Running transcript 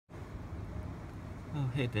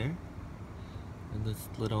Hey there. And this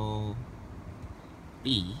little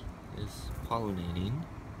bee is pollinating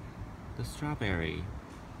the strawberry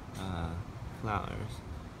uh, flowers.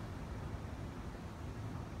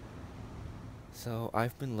 So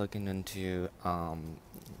I've been looking into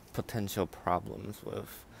potential problems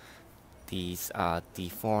with these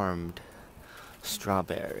deformed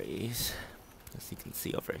strawberries, as you can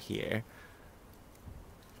see over here.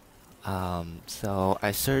 So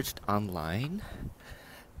I searched online,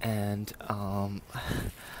 and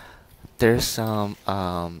there's some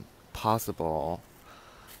possible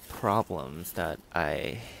problems that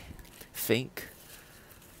I think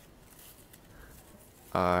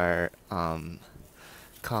are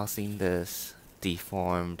causing this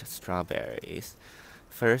deformed strawberries.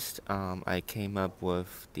 First, I came up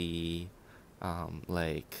with the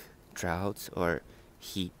like droughts or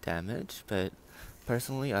heat damage, but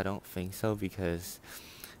personally I don't think so because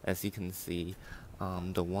as you can see,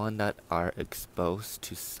 the one that are exposed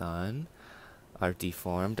to sun are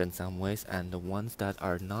deformed in some ways, and the ones that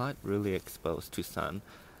are not really exposed to sun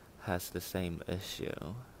has the same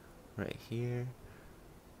issue right here.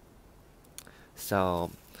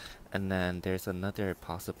 So, and then there's another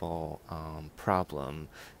possible problem.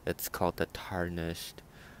 It's called the tarnished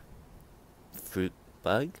fruit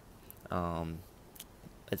bug. Um,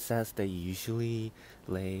 it says they usually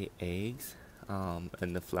lay eggs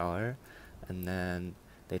in the flower, and then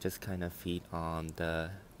they just kind of feed on the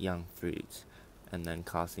young fruits, and then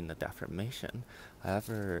causing the deformation.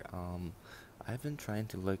 However, I've been trying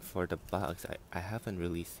to look for the bugs. I haven't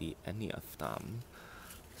really seen any of them.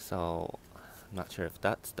 So I'm not sure if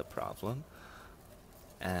that's the problem.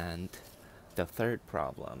 And the third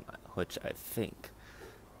problem, which I think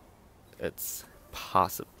it's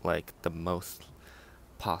like the most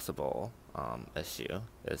possible issue,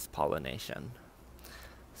 is pollination.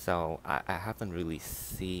 So I haven't really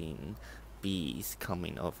seen bees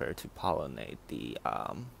coming over to pollinate the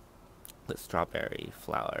strawberry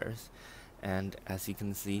flowers. And as you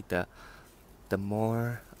can see, the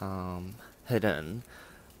more hidden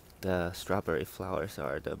the strawberry flowers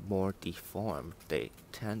are, the more deformed they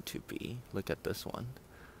tend to be. Look at this one.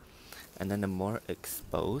 And then the more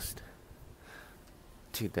exposed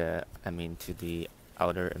to the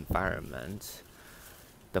outer environment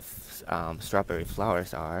the strawberry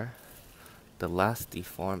flowers are, the less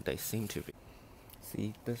deformed they seem to be.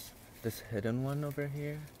 See this hidden one over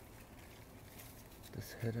here?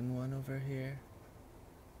 This hidden one over here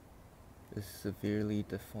is severely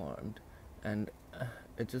deformed, and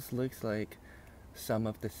it just looks like some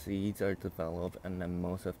of the seeds are developed and then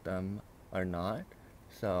most of them are not.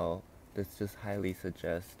 So this just highly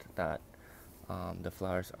suggests that the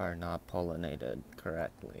flowers are not pollinated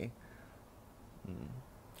correctly.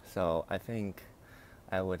 So I think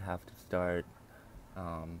I would have to start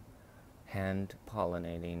hand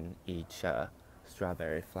pollinating each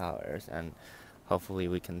strawberry flowers, and hopefully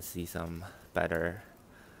we can see some better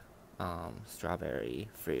strawberry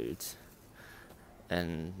fruits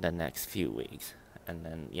in the next few weeks. And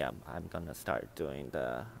then yeah, I'm gonna start doing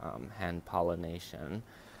the hand pollination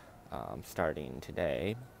starting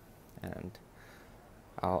today, and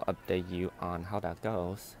I'll update you on how that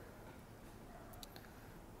goes.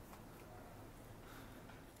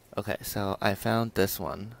 Okay, so I found this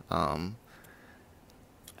one.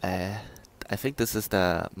 I think this is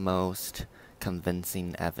the most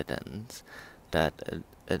convincing evidence that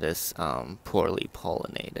it is poorly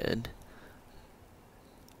pollinated.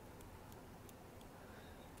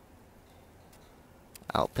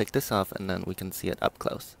 I'll pick this up and then we can see it up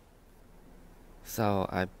close. So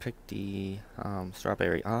I picked the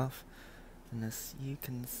strawberry off, and as you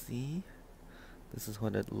can see, this is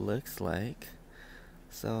what it looks like.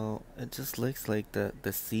 So it just looks like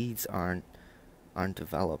the seeds aren't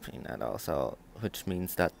developing at all, so which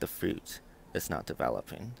means that the fruit is not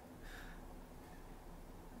developing.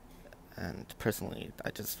 And personally, I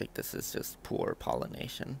just think this is just poor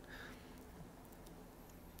pollination.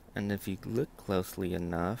 And if you look closely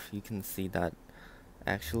enough, you can see that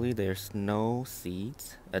actually there's no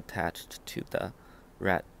seeds attached to the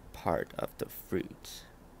red part of the fruit.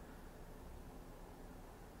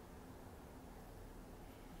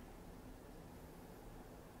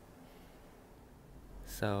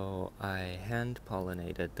 So I hand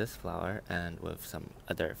pollinated this flower and with some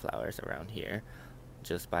other flowers around here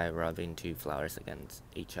just by rubbing two flowers against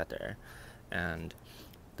each other. And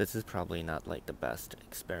this is probably not like the best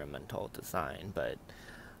experimental design, but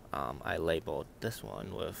I labeled this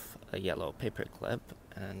one with a yellow paper clip,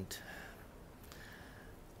 and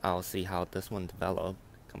I'll see how this one developed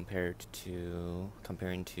comparing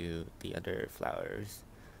to the other flowers.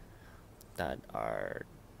 that are,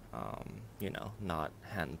 not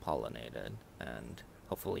hand pollinated, and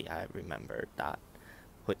hopefully I remember that.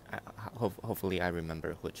 Hopefully I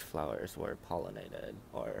remember which flowers were pollinated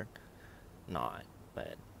or not,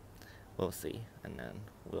 but we'll see, and then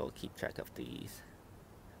we'll keep track of these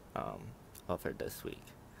over this week.